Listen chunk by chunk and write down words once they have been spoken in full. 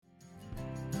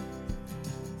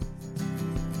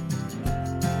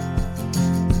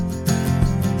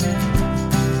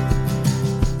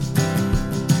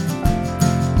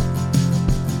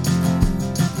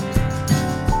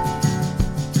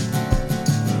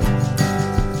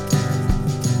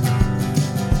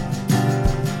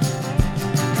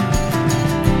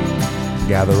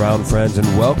Gather round, friends, and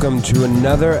welcome to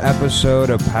another episode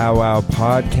of Powwow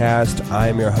Podcast.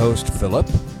 I'm your host, Philip.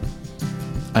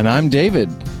 And I'm David.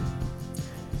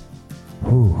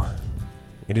 Whew.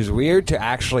 It is weird to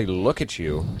actually look at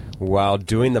you while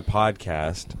doing the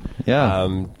podcast.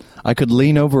 Yeah. I could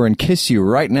lean over and kiss you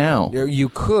right now. You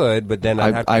could, but then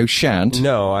I shan't.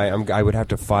 No, I would have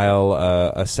to file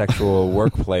a sexual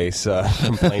workplace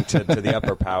complaint to the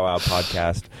Upper Powwow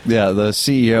Podcast. Yeah, the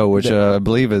CEO, which I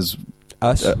believe is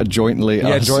us jointly. Yeah,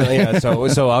 us. jointly. Yeah,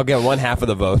 so I'll get one half of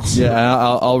the votes. Yeah,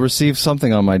 I'll receive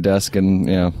something on my desk, and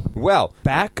yeah. Well,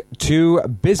 back to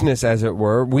business, as it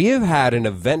were. We have had an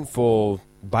eventful.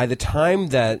 By the time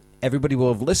that everybody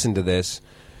will have listened to this,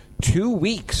 2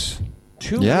 weeks.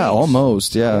 2 weeks. Yeah,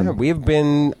 almost. Yeah. We have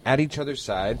been at each other's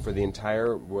side for the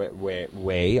entire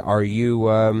way. Are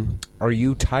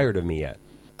you tired of me yet?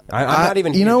 I'm not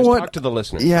even. You know Just what? Talk to the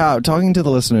listeners. Yeah, talking to the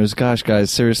listeners. Gosh,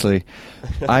 guys, seriously,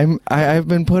 I've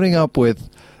been putting up with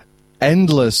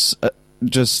endless,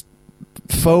 just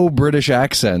faux British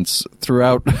accents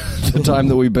throughout the time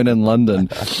that we've been in London.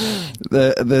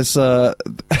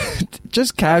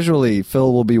 Just casually,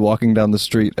 Phil will be walking down the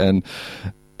street and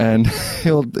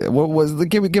he'll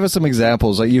give us some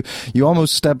examples. Like you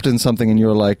almost stepped in something and you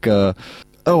were like, "Oh,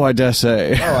 I dare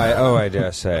say." I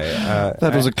dare say.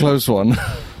 That was a close one.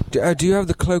 Do you have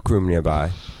the cloakroom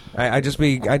nearby? I just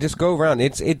go around.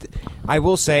 I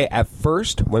will say, at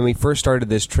first, when we first started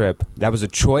this trip, that was a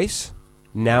choice.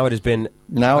 Now it has been.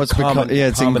 Now it's become. Yeah,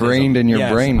 it's ingrained in your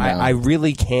brain now. I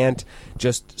really can't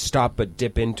just stop but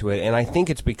dip into it, and I think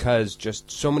it's because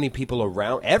just so many people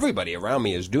around, everybody around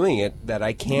me is doing it that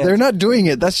I can't. They're not doing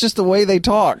it. That's just the way they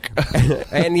talk.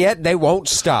 And yet they won't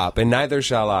stop, and neither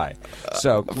shall I.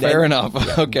 So fair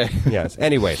enough. Okay. Yes.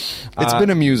 Anyway, it's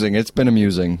been amusing. It's been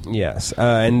amusing. Yes,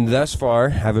 and thus far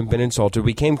haven't been insulted.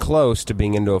 We came close to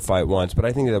being into a fight once, but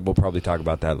I think that we'll probably talk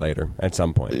about that later at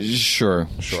some point. Sure.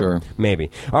 Maybe.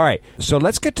 All right. So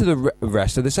let's get to the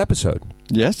rest of this episode.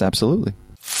 Yes, absolutely.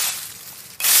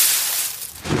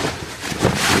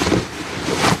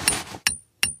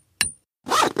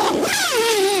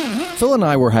 Phil and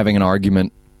I were having an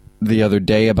argument the other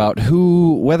day about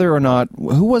who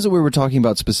was it we were talking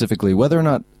about specifically, whether or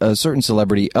not a certain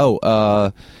celebrity, Woody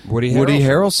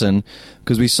Harrelson,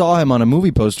 because we saw him on a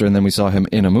movie poster and then we saw him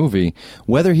in a movie,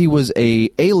 whether he was a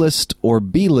A-list or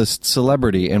B-list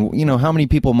celebrity, and you know how many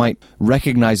people might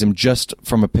recognize him just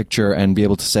from a picture and be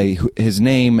able to say his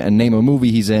name and name a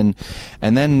movie he's in.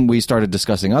 And then we started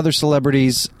discussing other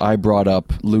celebrities. I brought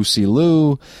up Lucy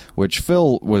Liu, which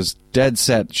Phil was dead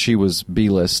set she was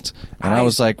B-list, and I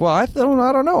was like, well, I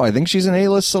don't know. I think she's an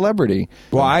A-list celebrity.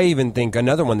 Well, I even think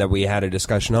another one that we had a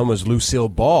discussion on was Lucille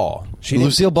Ball.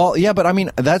 Lucille Ball, yeah, but I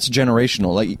mean that's generational.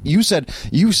 Like you said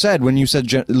when you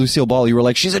said Lucille Ball, you were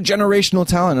like, she's a generational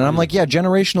talent, and I'm like, yeah,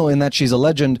 generational in that she's a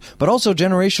legend, but also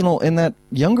generational in that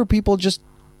younger people just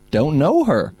don't know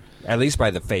her. At least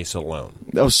by the face alone.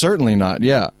 Oh, certainly not,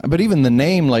 yeah. But even the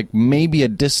name, like maybe a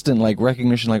distant like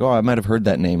recognition, like, oh, I might have heard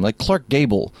that name. Like Clark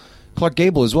Gable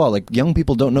as well. Like young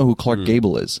people don't know who Clark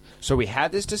Gable is. So we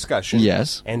had this discussion.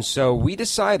 Yes. And so we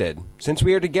decided, since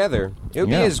we are together, it would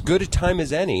be as good a time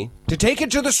as any to take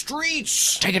it to the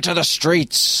streets. Take it to the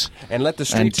streets. And let the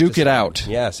streets and duke decide. It out.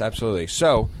 Yes, absolutely.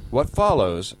 So what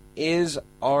follows is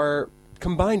our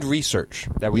combined research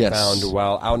that we found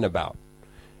while out and about.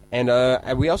 And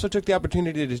we also took the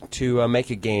opportunity to make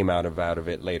a game out of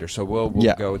it later. So we'll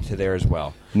go to there as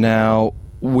well. Now,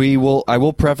 I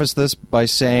will preface this by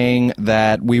saying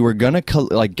that we were going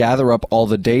to gather up all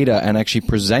the data and actually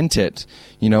present it.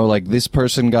 You know, like this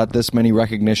person got this many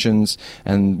recognitions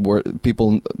and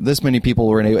this many people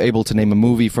were able to name a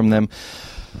movie from them.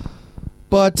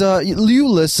 But you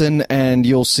listen and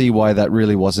you'll see why that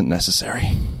really wasn't necessary.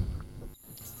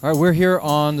 All right, we're here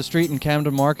on the street in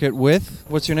Camden Market with...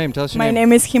 What's your name? Tell us your name. My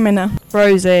name is Jimena.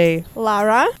 Rosie.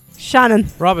 Lara. Shannon.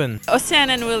 Robin. Ocean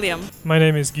and William. My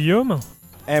name is Guillaume.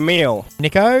 Emil.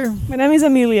 Nico. My name is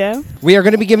Amelia. We are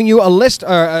going to be giving you a list,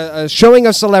 a showing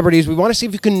of celebrities. We want to see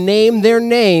if you can name their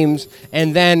names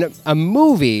and then a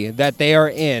movie that they are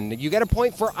in. You get a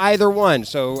point for either one.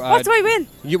 So, what do I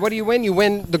win? What do you win? You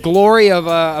win the glory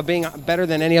of being better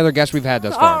than any other guest we've had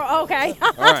thus far. Oh, okay.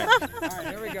 All right,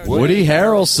 here we go. Woody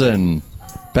Harrelson,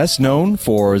 best known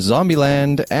for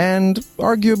Zombieland and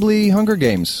arguably Hunger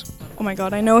Games. Oh my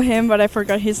god, I know him, but I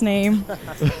forgot his name.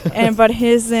 But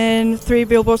he's in 3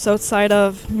 Billboards Outside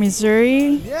of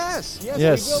Missouri. Yes.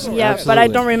 Yeah, absolutely. but I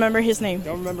don't remember his name.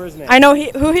 Don't remember his name. I know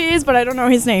who he is, but I don't know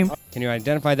his name. Can you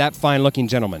identify that fine-looking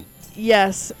gentleman?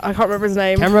 Yes, I can't remember his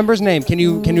name. Can't remember his name. Can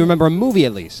you remember a movie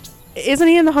at least? Isn't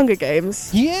he in the Hunger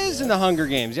Games? He is in the Hunger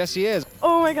Games. Yes, he is.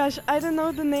 Oh my gosh, I don't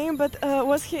know the name, but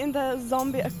was he in the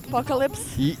zombie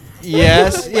apocalypse?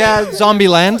 Yes. Yeah.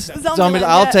 Zombieland. Zombieland,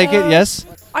 I'll yeah, take it. Yes.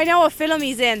 I know what film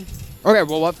he's in. Okay,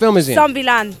 well, what film is he in?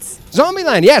 Zombieland.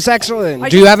 Zombieland. Yes, excellent. I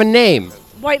Do you just- have a name?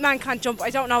 White man can't jump. I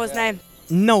don't know his name.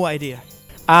 No idea.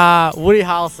 Woody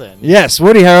Harrelson. Yes.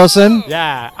 Woody Harrelson.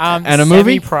 Yeah. And a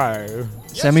movie? Semi-pro.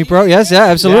 Semi-pro. Yes. Yeah.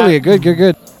 Absolutely. Yeah.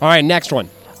 Good. All right, next one.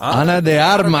 Ana de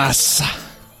Armas.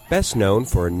 Best known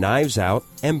for Knives Out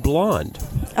and Blonde.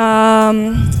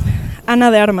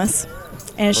 Ana de Armas.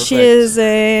 And she is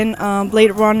in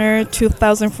Blade Runner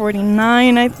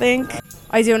 2049, I think.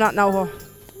 I do not know her.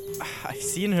 I've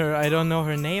seen her. I don't know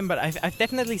her name, but I've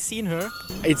definitely seen her.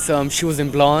 It's she was in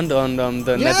Blonde on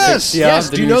the Yes, Netflix. yes.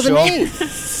 the Do you new know the show. name?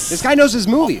 This guy knows his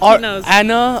movies.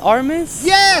 Anna Armas?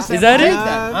 Yes, Is that it?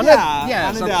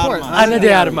 Yes, of course. Ana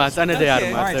de Armas. Ana de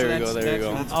Armas. There we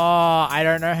go. Oh, I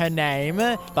don't know her name,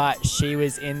 but she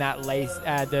was in that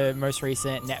the most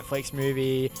recent Netflix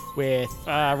movie with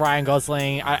Ryan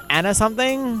Gosling. Anna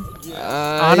something?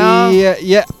 Anna?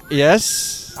 Yeah.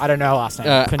 Yes. I don't know her last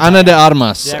name. Couldn't Ana tell de you.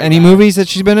 Armas. There we Any go. movies that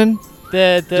she's been in?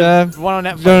 The one on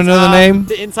Netflix. Don't know the name?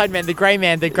 The Inside Man, the Grey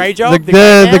Man, the Grey Job.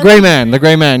 The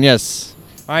Gray Man. Yes.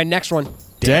 All right, next one.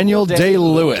 Daniel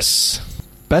Day-Lewis.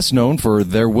 Best known for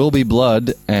There Will Be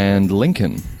Blood and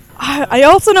Lincoln. I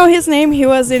also know his name. He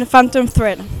was in Phantom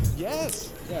Thread. Yes.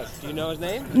 Do you know his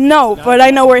name? No, but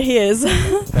I know where he is.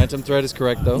 Phantom Thread is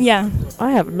correct, though. Yeah.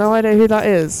 I have no idea who that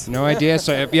is. No idea.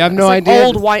 So if you have no It's like idea,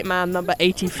 old white man, number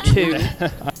 82.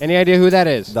 any idea who that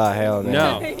is? The hell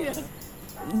No.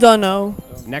 Don't know.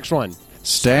 Next one.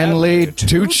 Stanley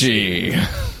Tucci.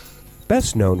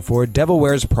 Best known for Devil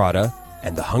Wears Prada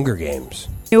and The Hunger Games.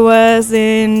 He was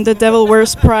in The Devil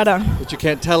Wears Prada. But you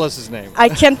can't tell us his name. I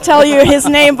can't tell you his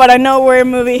name, but I know where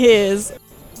movie he is.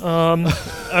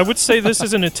 I would say this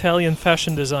is an Italian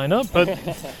fashion designer, but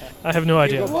I have no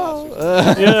idea.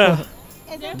 Yeah.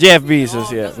 Jeff Bezos,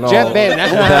 yeah. No. Jeff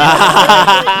Bezos.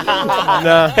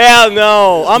 No. Hell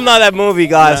no. I'm not a movie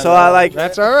guy, so I like...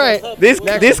 That's all right.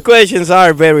 These questions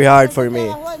are very hard for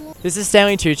me. This is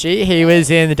Stanley Tucci. He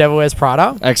was in The Devil Wears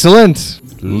Prada. Excellent.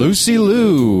 Lucy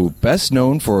Liu. Best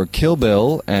known for Kill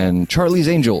Bill and Charlie's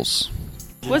Angels.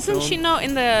 Wasn't she not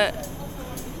in the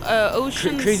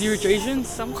Ocean? Crazy Rich Asians?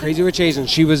 Something? Crazy Rich Asians.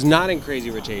 She was not in Crazy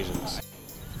Rich Asians.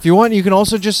 If you want, you can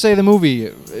also just say the movie.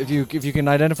 If you can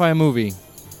identify a movie.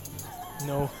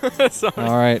 No. Sorry.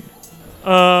 All right.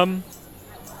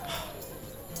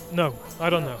 No, I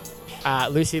don't know.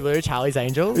 Lucy Liu, Charlie's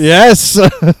Angels. Yes.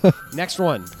 Next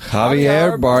one.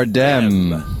 Javier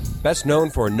Bardem. Best known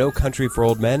for No Country for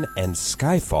Old Men and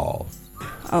Skyfall.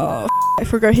 Oh, I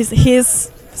forgot.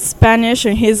 He's Spanish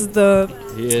and He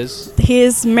is.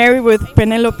 he's married with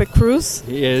Penelope Cruz.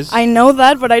 He is. I know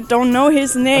that, but I don't know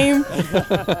his name.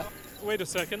 Wait a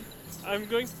second.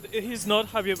 He's not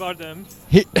Javier Bardem.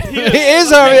 He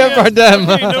is Javier Bardem.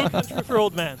 Okay, No Country for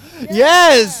Old Men.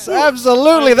 Yes,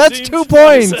 absolutely. That's James 2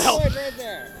 points. Mansell.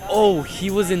 Oh, he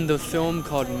was in the film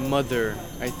called Mother,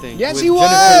 I think. Yes, with he was.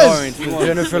 Jennifer Lawrence. With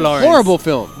Jennifer Lawrence. Horrible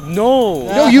film. No.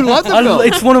 No, you love the film.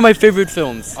 It's one of my favorite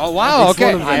films. Oh, wow. It's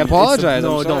Okay. one of I them. apologize.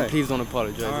 No, I'm sorry. don't. Please don't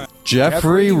apologize.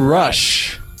 Jeffrey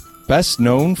Rush. Best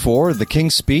known for The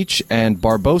King's Speech and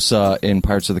Barbossa in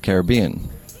Pirates of the Caribbean.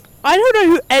 I don't know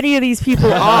who any of these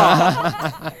people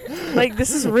are. Like,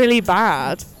 this is really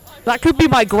bad. That could be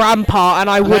my grandpa, and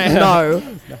I wouldn't know.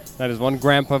 That is one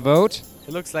grandpa vote.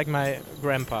 It looks like my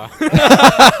grandpa.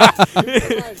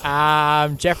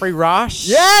 Jeffrey Rush.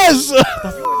 Yes!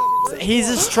 He's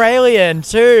Australian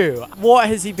too. What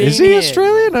has he been Is he in?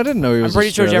 Australian? I didn't know he was I'm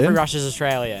pretty sure Australian. Jeffrey Rush is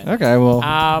Australian. Okay, well,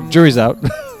 jury's out.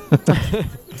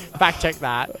 Fact check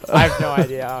that. I have no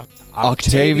idea.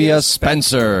 Octavia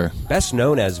Spencer. Best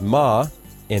known as Ma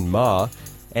in Ma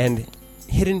and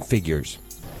Hidden Figures.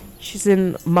 She's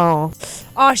in Ma.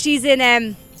 Oh, she's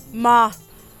in Ma.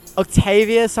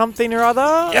 Octavia something or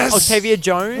other? Yes! Octavia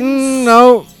Jones?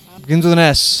 No. Begins with an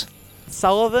S.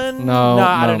 Sullivan? No,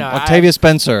 I don't know. Octavia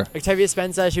Spencer. Octavia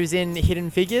Spencer, she was in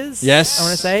Hidden Figures? Yes. I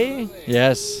want to say.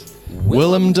 Yes.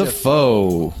 Willem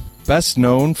Dafoe. Best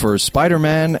known for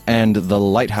Spider-Man and The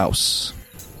Lighthouse.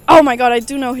 Oh my god, I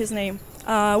do know his name.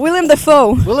 William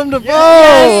Dafoe. Willem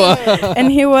Dafoe! And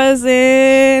he was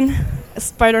in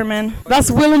Spider-Man.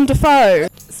 That's Willem Dafoe.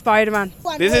 Spider-Man.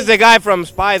 This is the guy from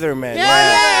Spider-Man.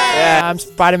 Yeah.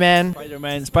 Spider-Man.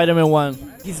 Spider-Man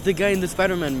 1. He's the guy in the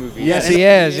Spider-Man movie. Yes, he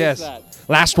is. Yes.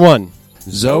 Last one.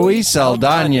 Zoe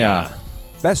Saldana.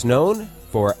 Best known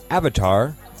for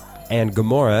Avatar and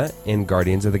Gamora in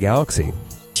Guardians of the Galaxy.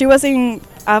 She was in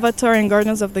Avatar and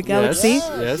Guardians of the Galaxy.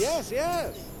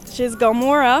 Yes. She's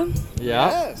Gamora.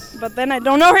 Yeah. But then I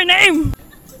don't know her name.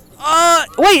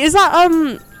 Wait, is that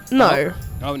no?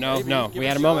 Oh no. We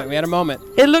had a moment.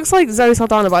 It looks like Zoe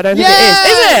Saldana, but I don't think Yes! it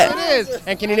is. Is it? It is.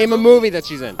 And can you name a movie that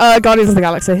she's in? Guardians of the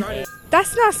Galaxy.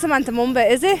 That's not Samantha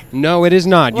Mumbet, is it? No, it is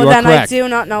not. Well, you are then correct. I do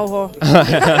not know her.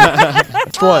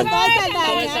 Which one?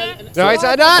 No, it's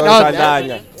not.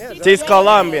 Saldana. She's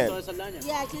Colombian.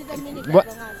 Yeah, she's Dominican.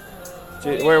 What?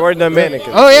 We're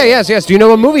Dominican. Oh yeah, yes. Do you know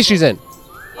what movie she's in?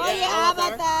 Oh, yeah, how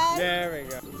about that? There we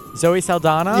go. Zoe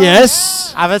Saldana?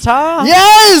 Yes. Avatar?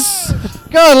 Yes.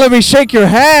 God, let me shake your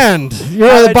hand.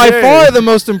 You're by far the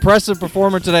most impressive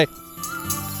performer today.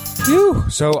 Phew.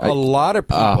 So a lot of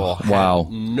people wow.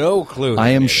 had no clue. I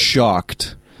am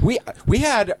shocked. We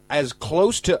had as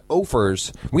close to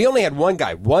offers. We only had one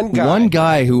guy. One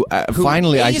guy who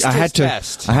finally I aced had his to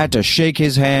test. I had to shake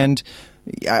his hand.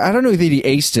 I don't know if he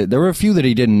aced it. There were a few that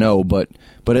he didn't know, but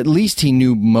at least he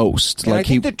knew most. And I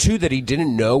think the two that he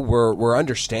didn't know were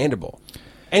understandable.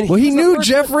 And well, he was knew the first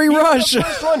Jeffrey one, Rush. He was the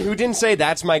first one who didn't say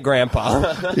that's my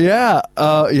grandpa. Yeah.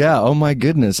 Oh my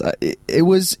goodness. It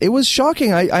was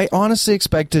shocking. I honestly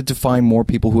expected to find more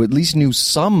people who at least knew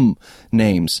some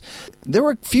names. There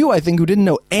were a few, I think, who didn't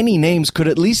know any names, could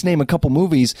at least name a couple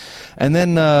movies, and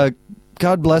then.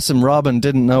 God bless him, Robin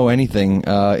didn't know anything.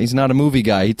 He's not a movie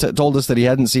guy. He told us that he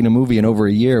hadn't seen a movie in over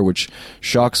a year, which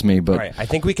shocks me. But right. I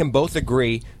think we can both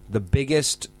agree the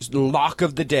biggest lock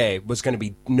of the day was going to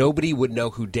be nobody would know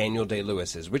who Daniel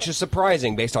Day-Lewis is, which is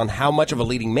surprising based on how much of a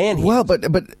leading man he is.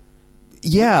 But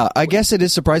yeah, I guess it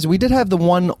is surprising. We did have the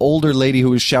one older lady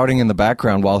who was shouting in the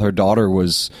background while her daughter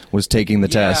was taking the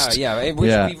test. Yeah,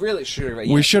 we really should have.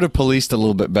 Yeah. We should have policed a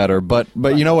little bit better, but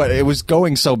you know what? It was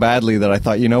going so badly that I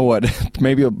thought, you know what?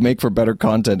 Maybe it'll make for better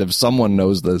content if someone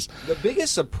knows this. The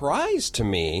biggest surprise to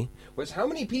me was how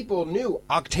many people knew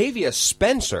Octavia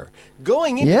Spencer.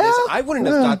 Going into this, I wouldn't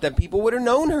have thought that people would have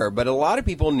known her, but a lot of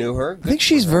people knew her. I think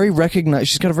she's very recognized.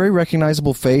 She's got a very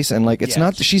recognizable face, and like it's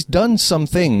not. She's done some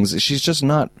things. She's just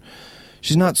not.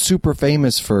 She's not super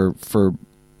famous for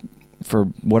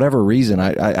whatever reason.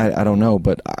 I don't know,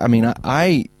 but I mean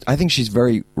I think she's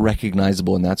very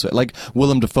recognizable in that sort. Like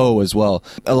Willem Dafoe as well.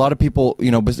 A lot of people,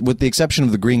 you know, with the exception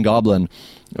of the Green Goblin.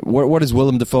 What is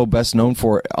Willem Dafoe best known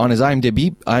for? On his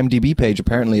IMDb page,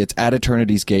 apparently it's At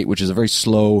Eternity's Gate, which is a very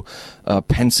slow,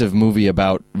 pensive movie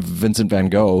about Vincent van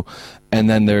Gogh. And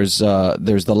then there's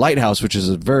The Lighthouse, which is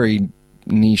a very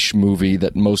niche movie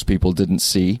that most people didn't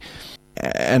see.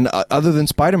 And other than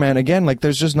Spider-Man, again, like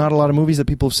there's just not a lot of movies that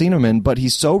people have seen him in, but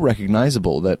he's so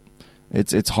recognizable that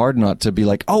it's hard not to be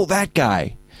like, oh, that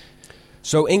guy.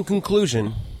 So in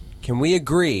conclusion, can we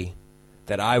agree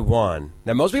that I won?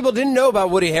 That most people didn't know about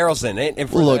Woody Harrelson, and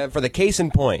for the case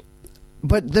in point.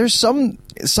 But there's some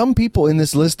people in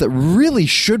this list that really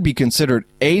should be considered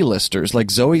A-listers,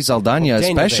 like Zoe Saldana,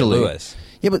 especially. Daniel Day-Lewis.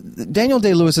 Yeah, but Daniel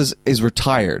Day-Lewis is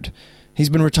retired. He's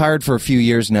been retired for a few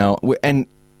years now, and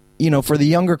you know, for the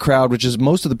younger crowd, which is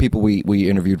most of the people we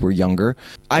interviewed were younger.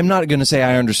 I'm not going to say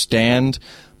I understand,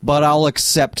 but I'll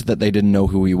accept that they didn't know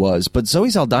who he was. But Zoe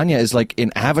Saldana is like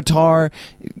in Avatar,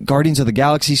 Guardians of the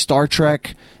Galaxy, Star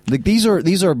Trek. Like these are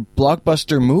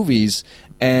blockbuster movies,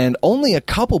 and only a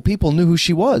couple people knew who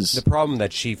she was. The problem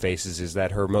that she faces is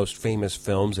that her most famous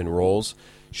films and roles,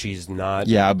 she's not.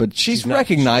 Yeah, but she's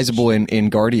recognizable in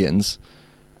Guardians.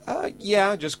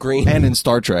 Yeah, just green. And in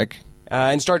Star Trek.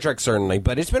 In Star Trek, certainly,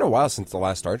 but it's been a while since the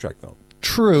last Star Trek film.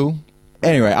 True.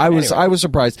 Anyway, I was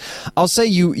surprised. I'll say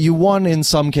you won in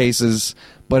some cases,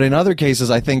 but in other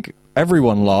cases, I think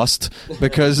everyone lost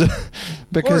because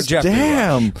Poor Jeffrey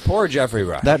damn, Rush. Poor Jeffrey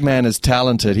Rush. That man is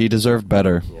talented. He deserved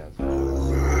better. Yeah.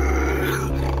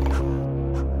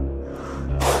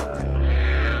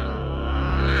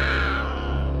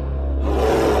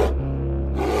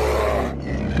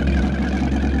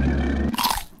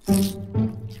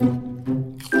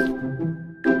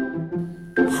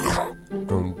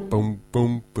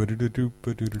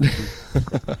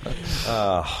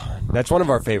 That's one of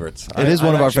our favorites. It is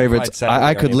one of our favorites.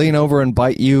 I could lean over and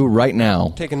bite you right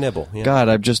now. Take a nibble. Yeah. God,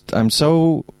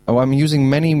 I'm using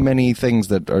many things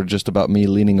that are just about me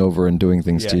leaning over and doing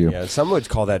things to you. Yeah, some would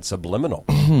call that subliminal.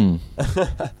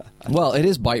 Well, it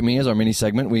is Bite Me as our mini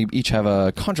segment. We each have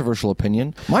a controversial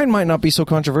opinion. Mine might not be so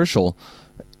controversial,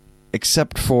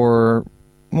 except for,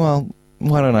 well,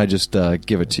 why don't I just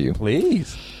give it to you?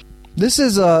 Please. This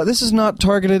is not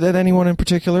targeted at anyone in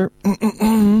particular.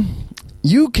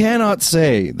 You cannot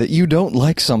say that you don't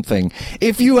like something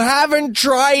if you haven't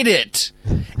tried it.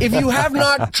 If you have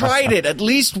not tried it at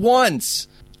least once.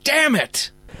 Damn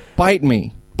it. Bite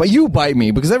me. But you bite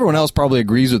me, because everyone else probably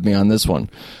agrees with me on this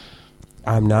one.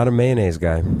 I'm not a mayonnaise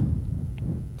guy.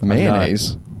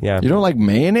 Mayonnaise? Yeah. You don't like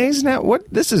mayonnaise now?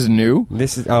 What? This is new.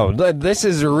 This is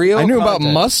real. I knew content. about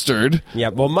mustard. Yeah,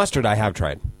 well, mustard I have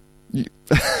tried.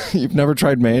 You've never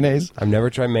tried mayonnaise? I've never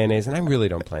tried mayonnaise, and I really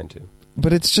don't plan to.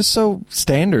 But it's just so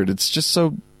standard. It's just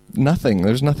so nothing.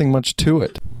 There's nothing much to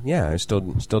it. Yeah, it still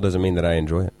doesn't mean that I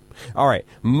enjoy it. All right,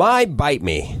 My Bite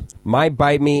Me. My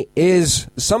Bite Me is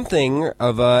something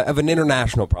of an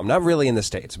international problem. Not really in the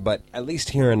States, but at least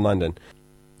here in London.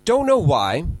 Don't know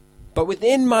why, but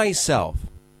within myself,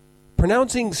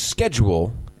 pronouncing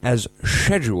schedule as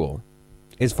schedule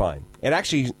is fine. It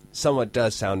actually somewhat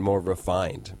does sound more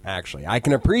refined, actually. I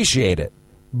can appreciate it.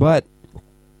 But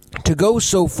to go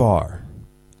so far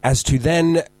as to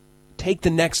then take the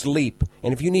next leap,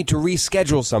 and if you need to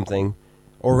reschedule something,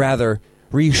 or rather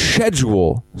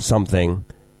reschedule something,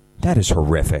 that is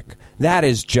horrific. That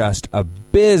is just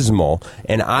abysmal,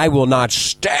 and I will not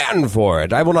stand for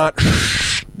it. I will not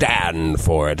stand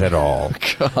for it at all.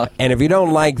 God. And if you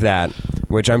don't like that,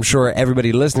 which I'm sure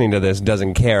everybody listening to this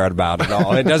doesn't care about at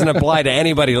all. It doesn't apply to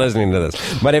anybody listening to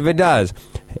this. But if it does,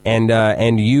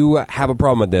 and you have a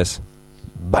problem with this,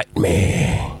 bite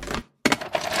me.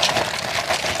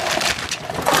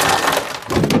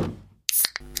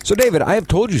 So, David, I have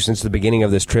told you since the beginning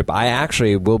of this trip, I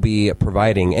actually will be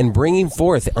providing and bringing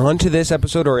forth onto this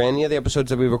episode or any of the episodes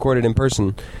that we recorded in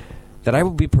person, that I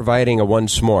will be providing a one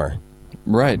s'more.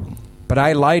 Right. But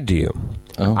I lied to you.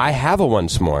 Oh. I have a one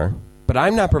s'more, but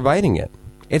I'm not providing it.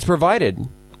 It's provided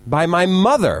by my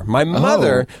mother. My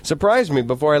mother surprised me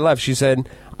before I left. She said,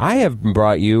 I have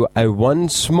brought you a one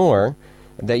s'more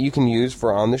that you can use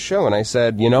for on the show. And I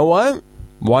said, you know what?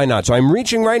 Why not? So I'm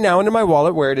reaching right now into my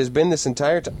wallet where it has been this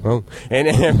entire time. Oh,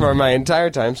 and for my entire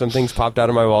time, some things popped out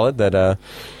of my wallet that are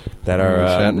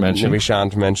we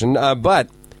shan't mention. But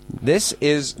this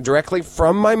is directly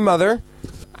from my mother.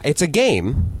 It's a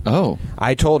game. Oh.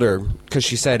 I told her, because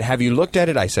she said, have you looked at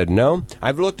it? I said, no.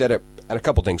 I've looked at it at a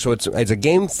couple things. So it's a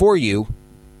game for you,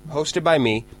 hosted by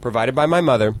me, provided by my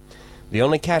mother. The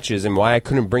only catch is, and why I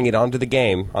couldn't bring it onto the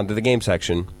game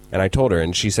section, and I told her,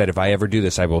 and she said, if I ever do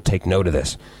this, I will take note of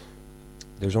this.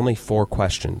 There's only 4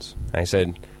 questions. I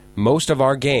said, most of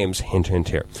our games, hint, hint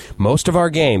here, most of our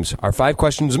games are 5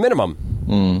 questions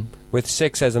minimum, with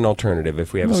 6 as an alternative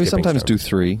if we have a skipping we sometimes stone. do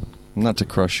 3. Not to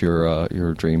crush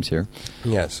your dreams here.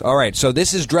 Yes. All right. So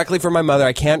this is directly from my mother.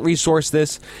 I can't resource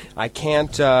this. I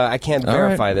can't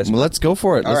verify this. Well, let's go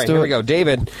for it. All right. Here we go.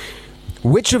 David,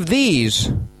 which of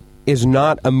these is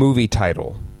not a movie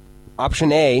title?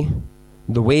 Option A,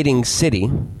 The Waiting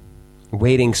City.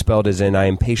 Waiting spelled as in I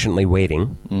am patiently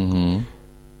waiting. Mm-hmm.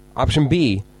 Option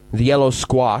B, The Yellow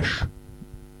Squash.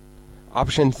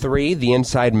 Option 3, The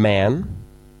Inside Man.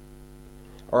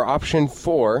 Or option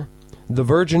 4, The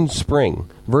Virgin Spring.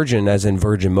 Virgin as in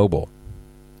Virgin Mobile.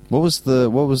 What was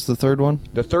the third one?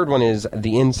 The third one is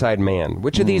The Inside Man.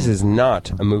 Which of these is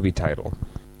not a movie title?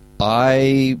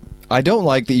 I don't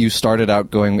like that you started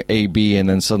out going A, B, and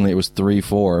then suddenly it was 3,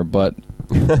 4, but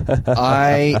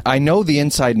I know The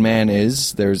Inside Man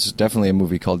is. There's definitely a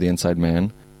movie called The Inside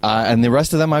Man. And the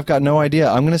rest of them, I've got no idea.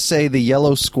 I'm going to say The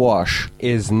Yellow Squash.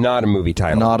 Is not a movie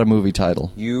title. Not a movie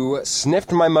title. You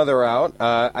sniffed my mother out.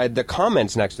 The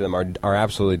comments next to them are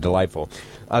absolutely delightful.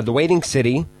 The Waiting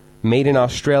City, made in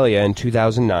Australia in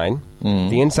 2009.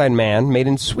 The Inside Man, made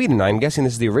in Sweden. I'm guessing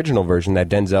this is the original version that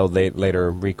Denzel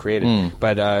later recreated.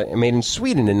 But made in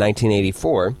Sweden in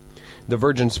 1984. The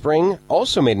Virgin Spring,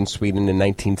 also made in Sweden in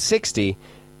 1960.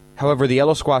 However, The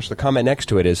Yellow Squash, the comment next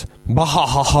to it is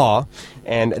bah-ha-ha-ha,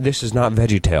 and this is not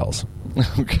VeggieTales.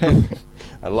 Okay.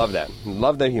 I love that.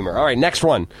 Love the humor. All right, next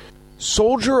one.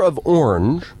 Soldier of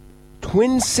Orange,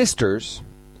 Twin Sisters,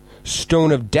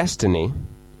 Stone of Destiny,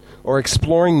 or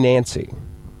Exploring Nancy.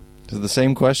 Is it the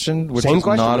same question? Same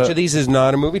question. Which of these is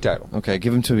not a movie title? Okay,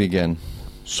 give them to me again.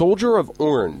 Soldier of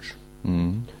Orange,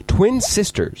 Twin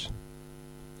Sisters,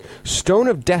 Stone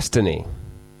of Destiny,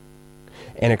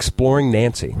 and Exploring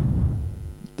Nancy.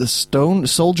 The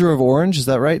Soldier of Orange, is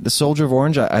that right? The Soldier of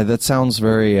Orange. That sounds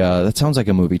very. That sounds like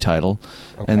a movie title.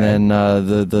 Okay. And then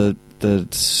the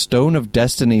Stone of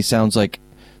Destiny sounds like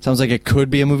it could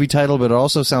be a movie title, but it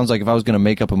also sounds like if I was going to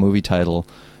make up a movie title,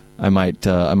 I might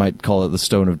call it the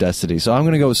Stone of Destiny. So I'm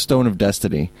going to go with Stone of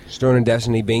Destiny. Stone of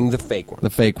Destiny being the fake one. The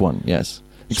fake one, yes.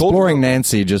 Exploring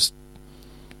Nancy just.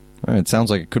 It sounds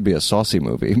like it could be a saucy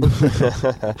movie.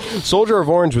 Soldier of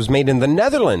Orange was made in the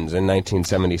Netherlands in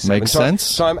 1977. Makes sense.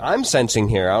 So I'm sensing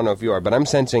here, I don't know if you are, but I'm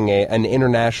sensing an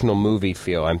international movie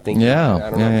feel. I'm thinking, I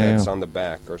don't know if that's on the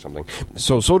back or something.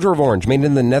 So Soldier of Orange, made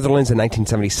in the Netherlands in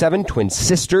 1977. Twin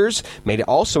Sisters, made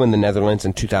also in the Netherlands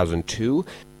in 2002.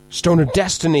 Stone of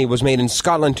Destiny was made in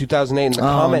Scotland 2008, and the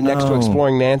comment next to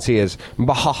Exploring Nancy is,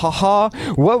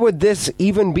 "Bahahaha, what would this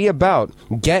even be about?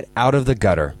 Get out of the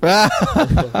gutter."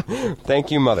 Thank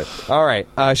you, Mother. All right,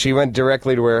 she went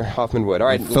directly to where Hoffman would. All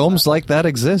right, Films like that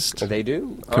exist. They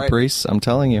do. All right. Caprice, I'm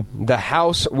telling you. The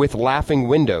House with Laughing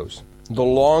Windows, The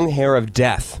Long Hair of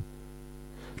Death,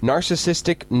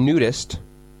 Narcissistic Nudist,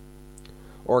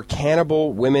 or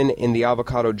Cannibal Women in the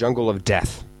Avocado Jungle of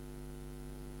Death.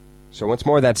 So once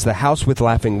more, that's The House with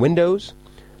Laughing Windows,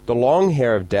 The Long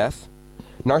Hair of Death,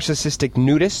 Narcissistic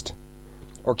Nudist,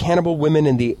 or Cannibal Women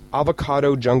in the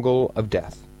Avocado Jungle of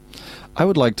Death. I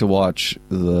would like to watch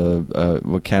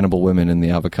the Cannibal Women in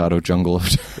the Avocado Jungle of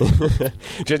Death.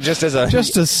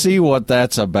 just to see what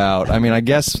that's about. I mean, I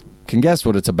can guess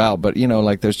what it's about, but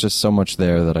there's just so much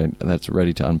there that's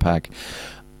ready to unpack.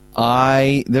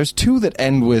 There's two that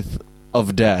end with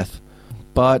of death.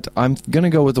 But I'm going to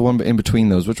go with the one in between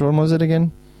those. Which one was it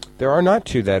again? There are not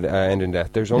two that end in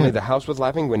death. There's only The House with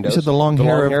Laughing Windows. You said The Long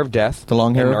Hair of Death. The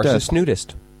Long Hair of Death. Narcissist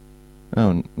Nudist.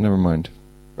 Oh, never mind.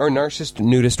 Or Narcissist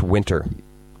Nudist Winter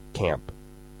Camp.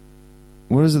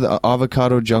 What is it? The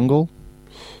Avocado Jungle?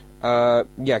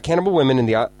 Yeah, Cannibal Women in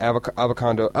the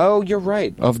Avocado... Oh, you're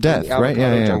right. Of Death, right?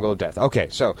 Yeah. Jungle of Death. Okay,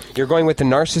 so you're going with the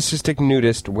Narcissistic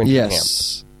Nudist Winter Camp.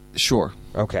 Yes, sure.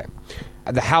 Okay.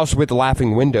 The House with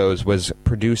Laughing Windows was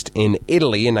produced in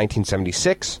Italy in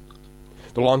 1976.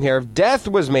 The Long Hair of Death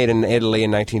was made in Italy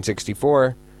in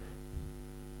 1964.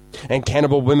 And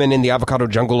Cannibal Women in the Avocado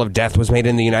Jungle of Death was made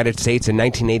in the United States in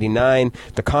 1989.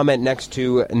 The comment next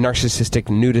to Narcissistic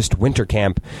Nudist Winter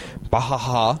Camp,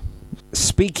 bahaha,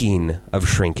 speaking of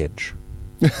shrinkage.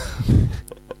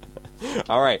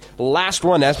 All right, last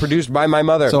one as produced by my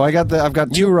mother. So I've got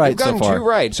two right so far. You've gotten two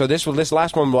right. So this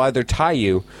last one will either tie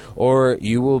you, or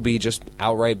you will be just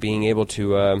outright being able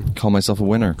to call myself a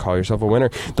winner. Call yourself a winner.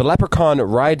 The Leprechaun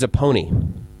Rides a Pony.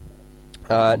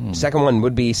 Second one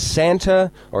would be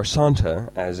Santa, or Santa,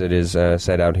 as it is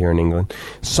said out here in England.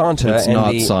 Santa. It's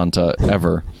not Santa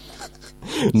ever.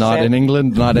 Not in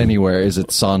England, not anywhere is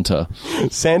it Santa.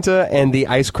 Santa and the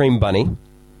Ice Cream Bunny.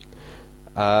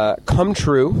 Come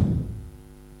True.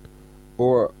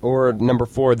 Or number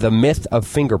 4, The Myth of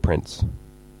Fingerprints.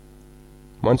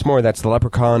 Once more, that's The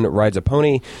Leprechaun Rides a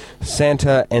Pony,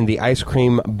 Santa and the Ice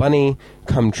Cream Bunny,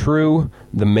 Come True,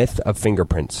 The Myth of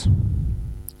Fingerprints.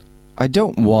 I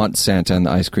don't want Santa and the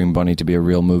Ice Cream Bunny to be a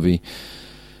real movie.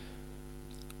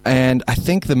 And I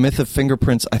think The Myth of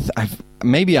Fingerprints,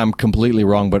 maybe I'm completely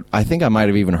wrong, but I think I might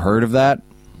have even heard of that.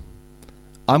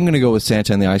 I'm going to go with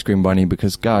Santa and the Ice Cream Bunny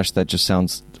because, gosh, that just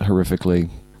sounds horrifically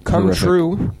Come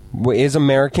True is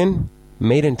American,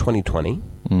 made in 2020.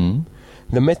 Mm-hmm.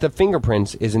 The Myth of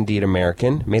Fingerprints is indeed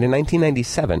American, made in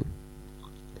 1997.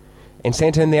 And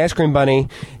Santa and the Ice Cream Bunny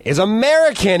is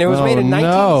American. It was made in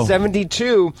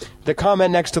 1972. The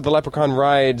comment next to The Leprechaun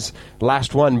Rides,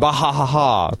 last one,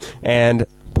 bahahaha, and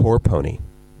Poor Pony.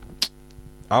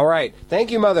 All right. Thank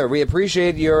you, Mother. We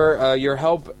appreciate your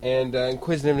help and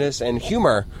inquisitiveness and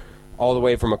humor all the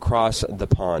way from across the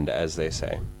pond, as they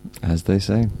say. As they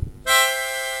say.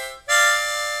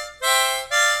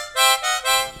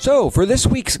 So, for this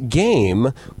week's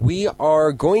game, we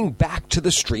are going back to the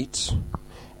streets,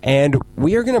 and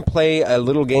we are going to play a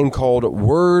little game called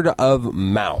Word of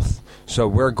Mouth. So,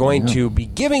 we're going to be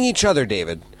giving each other,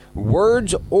 David,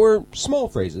 words or small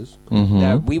phrases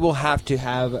that we will have to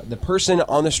have the person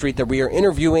on the street that we are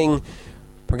interviewing,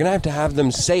 we're going to have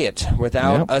them say it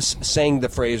without us saying the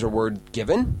phrase or word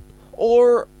given,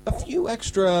 or a few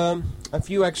extra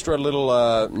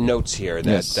little notes here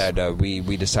that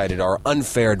we decided are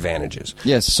unfair advantages.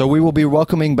 Yes, so we will be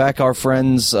welcoming back our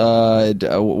friends, what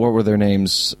were their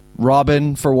names?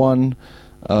 Robin, for one.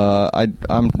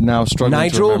 I'm now struggling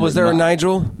Nigel? to remember. Was there a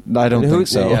Nigel? I don't think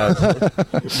so. Yeah.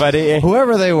 But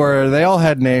whoever they were, they all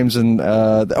had names. And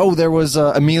there was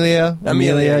Amelia.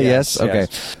 Amelia, yes. Okay.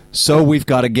 So we've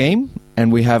got a game,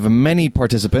 and we have many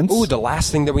participants. Ooh, the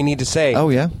last thing that we need to say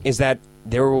is that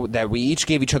that we each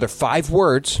gave each other 5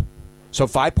 words, so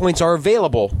 5 points are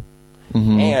available,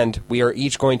 and we are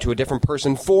each going to a different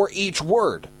person for each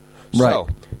word. Right.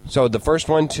 So the first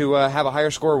one to have a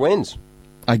higher score wins.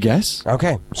 I guess.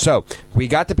 Okay, so we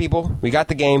got the people, we got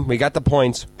the game, we got the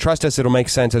points. Trust us, it'll make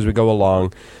sense as we go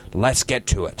along. Let's get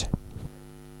to it.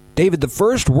 David, the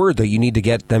first word that you need to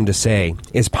get them to say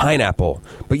is pineapple,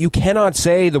 but you cannot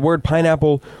say the word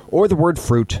pineapple or the word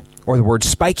fruit or the word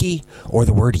spiky or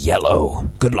the word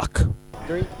yellow. Good luck.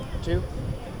 3, 2.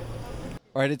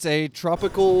 All right, it's a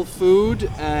tropical food,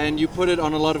 and you put it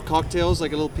on a lot of cocktails,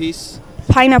 like a little piece.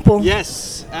 Pineapple.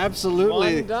 Yes.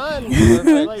 Absolutely. One done.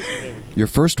 Perfect. Your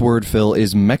first word, Phil,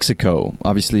 is Mexico.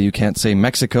 Obviously, you can't say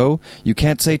Mexico, you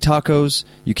can't say tacos,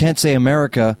 you can't say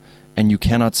America, and you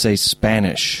cannot say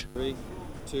Spanish. 3,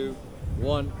 2,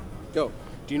 1, go.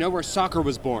 Do you know where soccer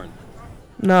was born?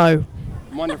 No.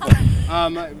 Wonderful.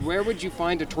 Where would you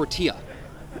find a tortilla?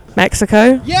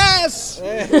 Mexico. Yes!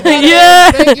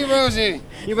 Yeah! Thank you, Rosie.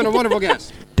 You've been a wonderful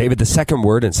guest. David, the second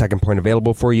word and second point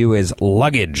available for you is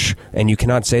luggage. And you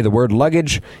cannot say the word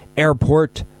luggage,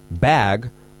 airport,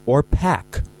 bag, or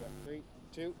pack. 3,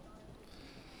 2.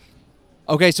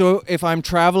 Okay, so if I'm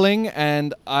traveling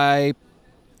and I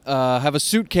have a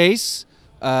suitcase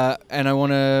and I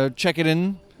want to check it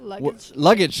in,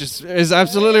 luggage is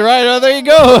absolutely right. Oh, there you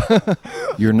go.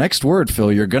 Your next word,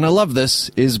 Phil, you're going to love this,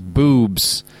 is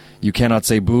boobs. You cannot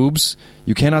say boobs,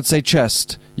 you cannot say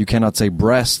chest, you cannot say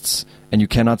breasts, and you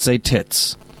cannot say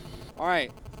tits. All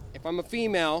right. If I'm a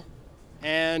female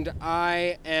and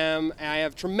I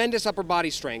have tremendous upper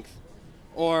body strength,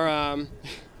 or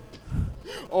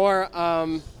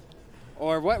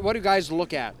what do guys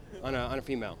look at on a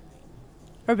female?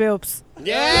 Her boobs.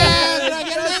 Yeah! Did I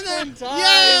get it in there?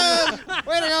 Yeah!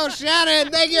 Way to go,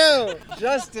 Shannon! Thank you!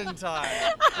 Just in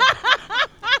time.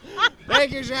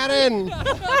 Thank you, Shannon!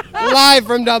 Live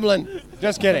from Dublin.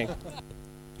 Just kidding.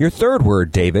 Your third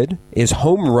word, David, is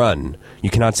home run.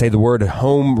 You cannot say the word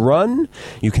home run.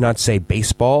 You cannot say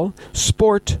baseball,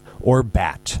 sport, or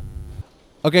bat.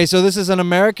 Okay, so this is an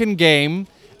American game,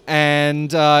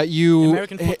 and you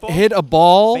American football? hit a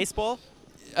ball. Baseball?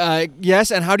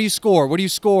 Yes, and how do you score? What do you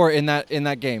score in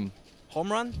that game?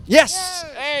 Home run? Yes!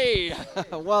 Hey!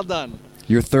 Well done.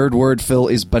 Your third word, Phil,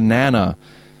 is banana.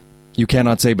 You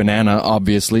cannot say banana,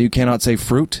 obviously. You cannot say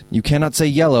fruit. You cannot say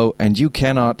yellow, and you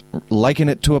cannot liken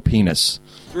it to a penis.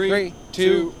 3,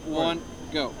 2, 1,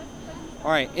 go.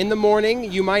 All right. In the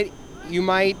morning, you might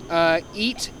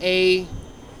eat a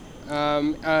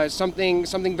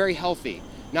something very healthy,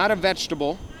 not a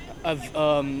vegetable. A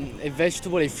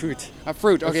vegetable, a fruit. A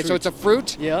fruit. Okay, so it's a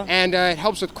fruit. Yeah. And it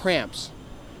helps with cramps.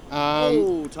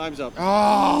 Time's up.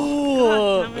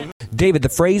 Oh. David, the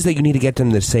phrase that you need to get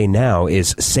them to say now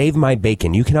is save my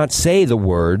bacon. You cannot say the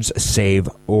words save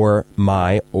or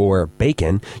my or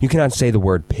bacon. You cannot say the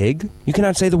word pig. You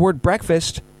cannot say the word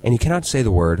breakfast. And you cannot say the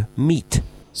word meat.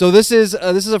 So this is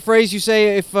a phrase you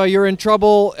say if you're in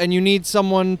trouble and you need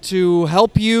someone to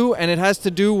help you, and it has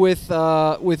to do with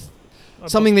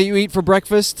something that you eat for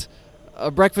breakfast,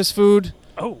 breakfast food.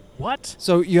 Oh, what?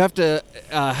 So you have to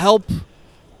help.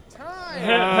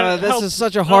 This is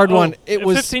such a hard one. It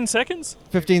was 15 seconds?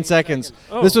 15 seconds.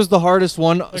 Oh. This was the hardest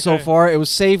one so Okay. far. It was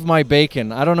save my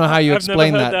bacon. I don't know how you I've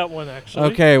explain never heard that. that one,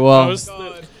 actually. Okay, well.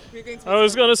 I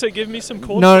was going to say, give me some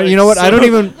cornflakes. No, you know what? I don't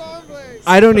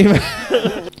even.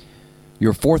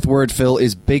 Your fourth word, Phil,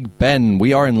 is Big Ben.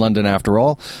 We are in London after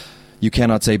all. You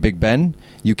cannot say Big Ben.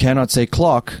 You cannot say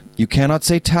clock. You cannot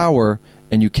say tower.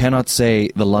 And you cannot say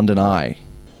the London Eye.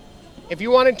 If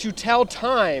you wanted to tell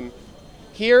time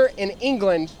here in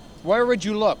England, where would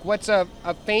you look? What's a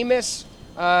famous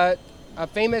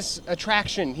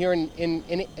attraction here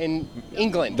in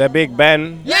England? The Big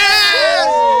Ben.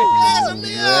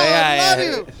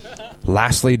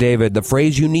 Lastly, David, the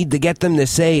phrase you need to get them to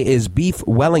say is beef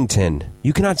Wellington.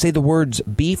 You cannot say the words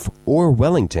beef or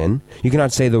Wellington. You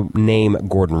cannot say the name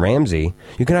Gordon Ramsay.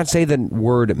 You cannot say the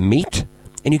word meat.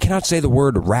 And you cannot say the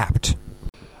word wrapped.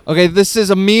 Okay, this is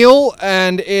a meal,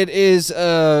 and it is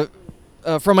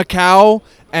from a cow,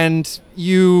 and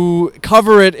you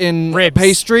cover it in Ribs.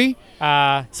 pastry.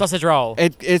 Sausage roll.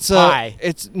 It's Pie.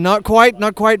 it's not quite.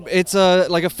 It's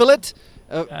like a fillet.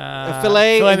 A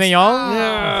fillet. Filet mignon?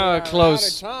 Yeah,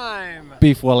 close.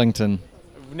 Beef Wellington.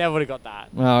 Never would have got that.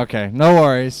 Oh, okay, no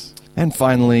worries. And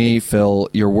finally, Phil,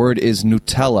 your word is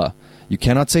Nutella. You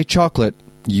cannot say chocolate,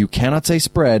 you cannot say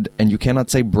spread, and you cannot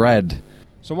say bread.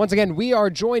 So once again, we are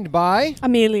joined by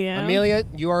Amelia. Amelia,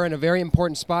 you are in a very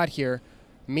important spot here.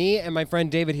 Me and my friend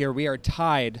David here, we are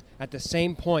tied at the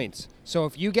same points. So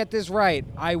if you get this right,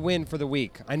 I win for the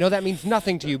week. I know that means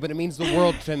nothing to you, but it means the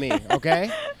world to me,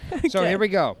 okay? So here we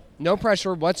go. No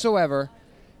pressure whatsoever.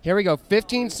 Here we go.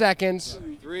 15 seconds.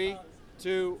 3,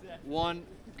 2, 1,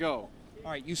 go.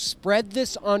 All right, you spread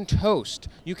this on toast.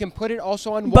 You can put it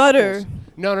also on Butter. waffles.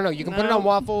 No. You can put it on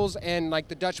waffles and like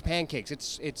the Dutch pancakes.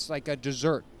 It's like a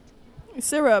dessert.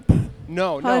 Syrup.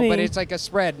 No, Honey. but it's like a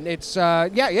spread. It's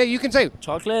yeah, you can say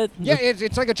Chocolate? Yeah,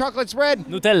 it's like a chocolate spread.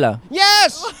 Nutella.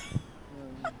 Yes.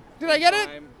 Did I get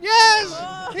it? Yes.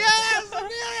 Yes,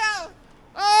 Amelia.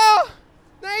 Oh,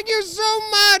 thank you so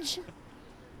much.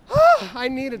 I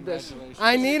needed this.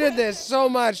 I needed this so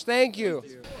much. Thank you.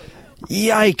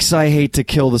 Yikes, I hate to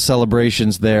kill the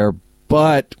celebrations there,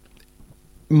 But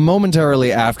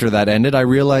momentarily after that ended, I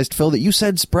realized, Phil, that you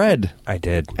said spread. I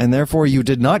did. And therefore, you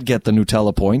did not get the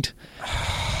Nutella point.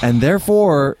 And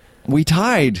therefore, we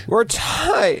tied. We're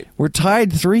tied. We're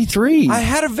tied 3-3. I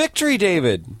had a victory,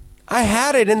 David. I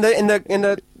had it in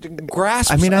the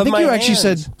grasp. I mean, I think you actually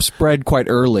hands. said spread quite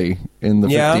early in the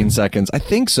 15 seconds. I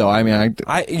think so. I mean,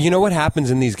 you know what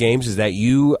happens in these games is that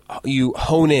you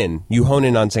hone in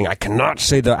on saying I cannot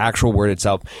say the actual word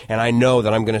itself, and I know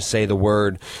that I'm going to say the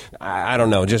word. I don't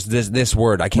know, just this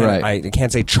word. I can't. Right. I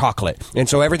can't say chocolate, and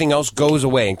so everything else goes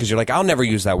away because you're like, I'll never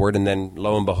use that word, and then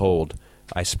lo and behold,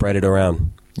 I spread it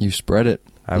around. You spread it.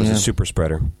 I was a super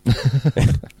spreader.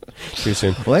 Too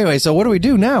soon. Well, anyway, so what do we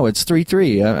do now? It's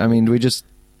 3-3. I mean, we just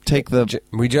take the...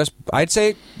 I'd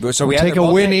say... So we take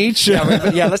a win each?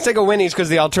 Yeah, let's take a win each because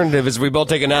the alternative is we both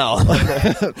take an L.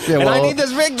 And I need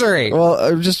this victory.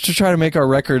 Well, just to try to make our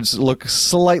records look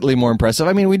slightly more impressive.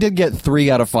 I mean, we did get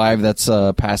 3 out of 5. That's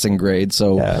a passing grade.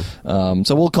 So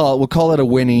so we'll call it a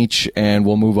win each, and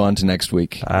we'll move on to next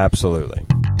week. Absolutely.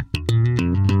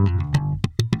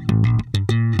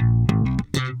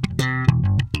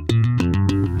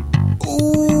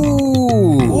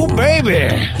 Ooh, baby!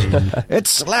 It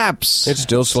slaps. It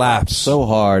still slaps. So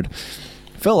hard.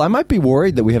 Phil, I might be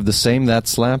worried that we have the same that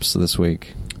slaps this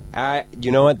week.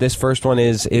 You know what? This first one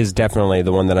is definitely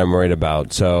the one that I'm worried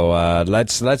about. So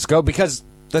let's go because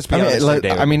let's be honest,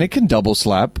 David. I mean, it can double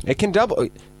slap. It can double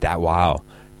that. Wow.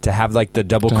 To have like the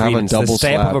double To have a credence, the double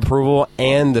stamp slap. of approval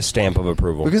and the stamp of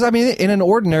approval. Because, I mean, in an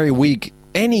ordinary week,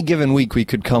 any given week we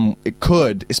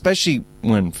could, especially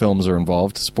when films are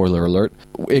involved, spoiler alert,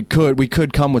 we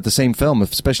could come with the same film,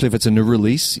 especially if it's a new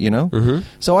release, you know? Mm-hmm.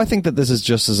 So I think that this is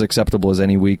just as acceptable as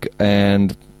any week,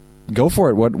 and go for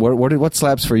it. What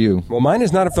slaps for you? Well, mine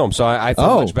is not a film, so I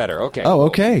feel much better. Okay. Oh,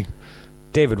 okay.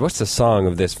 David, what's the song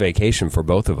of this vacation for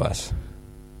both of us?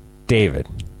 David,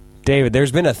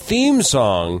 there's been a theme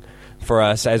song for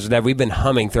us that we've been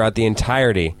humming throughout the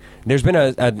entirety. There's been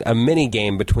a mini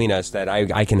game between us that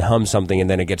I can hum something and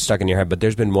then it gets stuck in your head, but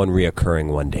there's been one reoccurring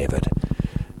one, David.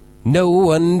 No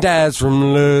one dies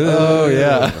from love. Oh,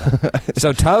 yeah.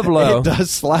 So Tavlo... It does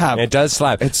slap. It does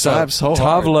slap. It slaps so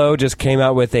hard. Tavlo just came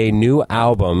out with a new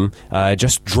album,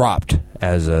 just dropped,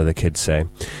 as the kids say.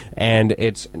 And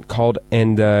it's called...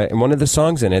 And one of the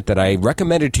songs in it that I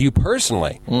recommended to you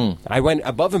personally, I went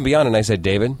above and beyond and I said,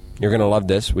 David, you're going to love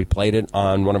this. We played it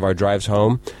on one of our drives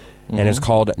home. And it's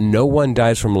called No One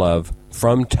Dies from Love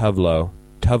from Tavlo.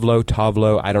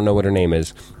 Tavlo, I don't know what her name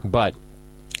is. But...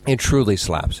 it truly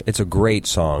slaps. It's a great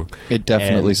song. It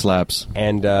definitely slaps.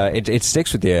 And it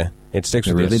sticks with you. It sticks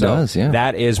with you. It really does, yeah.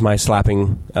 That is my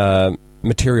slapping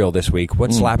material this week.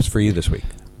 What slaps for you this week?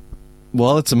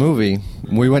 Well, it's a movie.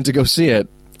 We went to go see it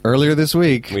earlier this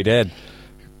week. We did.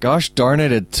 Gosh darn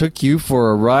it, it took you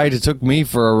for a ride. It took me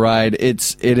for a ride.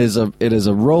 It is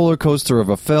a roller coaster of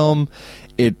a film.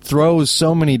 It throws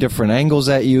so many different angles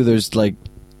at you. There's like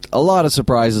a lot of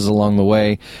surprises along the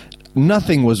way.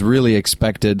 Nothing was really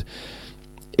expected.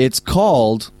 It's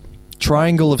called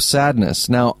Triangle of Sadness.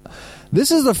 Now,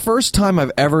 this is the first time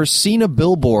I've ever seen a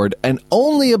billboard, and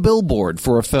only a billboard,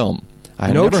 for a film.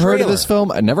 I'd never heard of this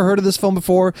film. I'd never heard of this film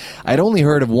before. I'd only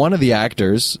heard of one of the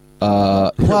actors.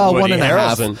 Well, one and a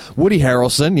half. Woody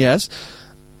Harrelson, yes.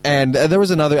 And there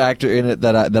was another actor in it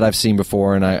that I've seen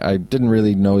before, and I didn't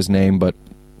really know his name, but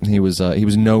he was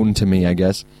known to me, I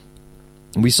guess.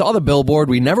 We saw the billboard.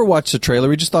 We never watched the trailer.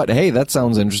 We just thought, hey, that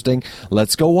sounds interesting.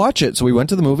 Let's go watch it. So we went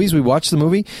to the movies. We watched the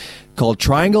movie called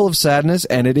Triangle of Sadness,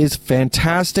 and it is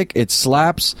fantastic. It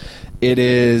slaps. It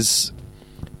is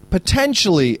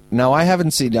potentially... Now, I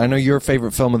haven't seen... I know your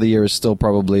favorite film of the year is still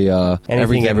probably...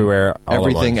 Everything, Everywhere,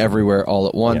 All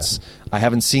at Once. Yeah. I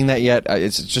haven't seen that yet.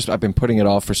 It's just I've been putting it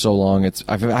off for so long.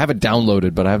 I have it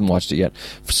downloaded, but I haven't watched it yet.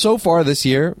 So far this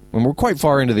year, and we're quite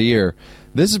far into the year...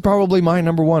 this is probably my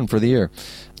number one for the year.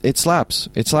 It slaps.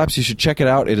 It slaps. You should check it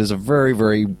out. It is a very,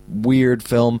 very weird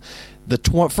film. The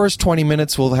first 20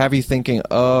 minutes will have you thinking,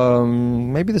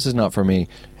 maybe this is not for me.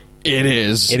 It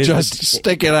is.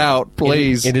 Stick it out,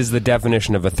 please. It is the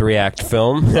definition of a 3-act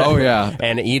film. Oh, yeah.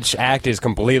 And each act is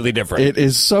completely different. It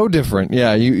is so different.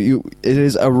 Yeah, it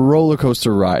is a roller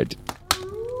coaster ride.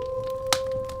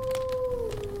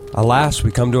 Alas,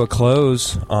 we come to a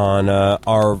close on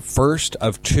our first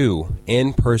of 2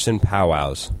 in-person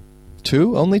powwows.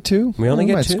 2? Only 2? We only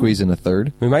get 2? We might squeeze in a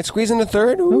third. We might squeeze in a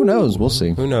third? Ooh. Who knows? We'll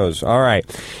see. Who knows? All right.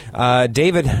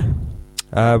 David,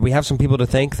 we have some people to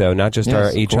thank, though, not just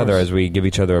each other as we give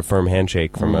each other a firm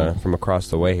handshake from across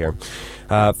the way here.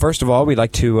 First of all, we'd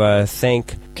like to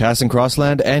thank... Cass and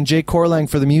Crossland and Jake Corlang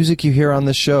for the music you hear on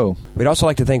this show. We'd also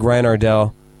like to thank Ryan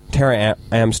Ardell Tara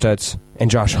Amstutz,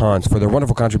 and Josh Hans for their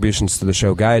wonderful contributions to the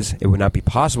show. Guys, it would not be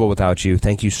possible without you.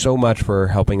 Thank you so much for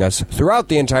helping us throughout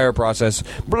the entire process.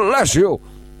 Bless you!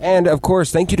 And, of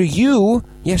course, thank you to you.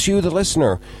 Yes, you, the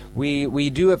listener. We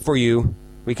do it for you.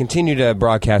 We continue to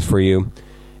broadcast for you.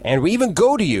 And we even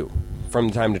go to you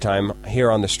from time to time here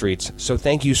on the streets. So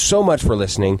thank you so much for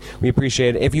listening. We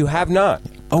appreciate it. If you have not,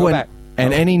 go back.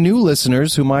 And any new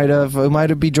listeners who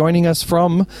might be joining us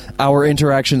from our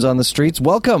interactions on the streets,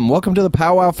 welcome to the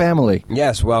Powwow family.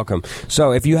 Yes, welcome.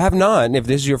 So if you have not, if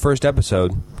this is your first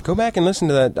episode, go back and listen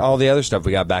to all the other stuff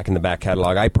we got back in the back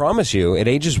catalog. I promise you, it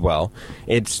ages well.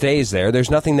 It stays there. There's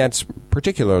nothing that's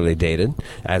particularly dated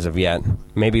as of yet.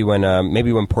 Maybe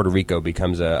when Puerto Rico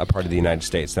becomes a part of the United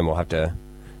States, then we'll have to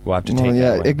take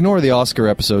that one. Ignore the Oscar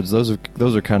episodes. Those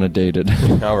are kind of dated.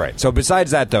 All right. So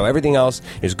besides that, though, everything else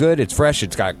is good. It's fresh.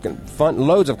 It's got fun,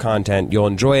 loads of content. You'll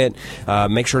enjoy it.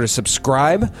 Make sure to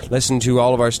subscribe. Listen to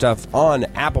all of our stuff on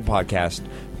Apple Podcast,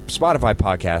 Spotify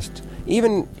Podcast,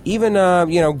 even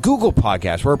Google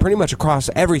Podcast. We're pretty much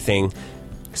across everything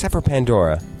except for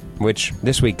Pandora, which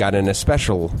this week got an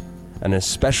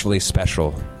especially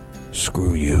special.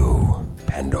 Screw you,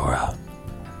 Pandora.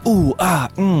 Ooh,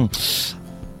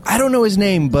 I don't know his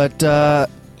name, but I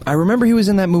remember he was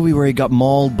in that movie where he got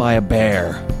mauled by a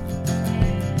bear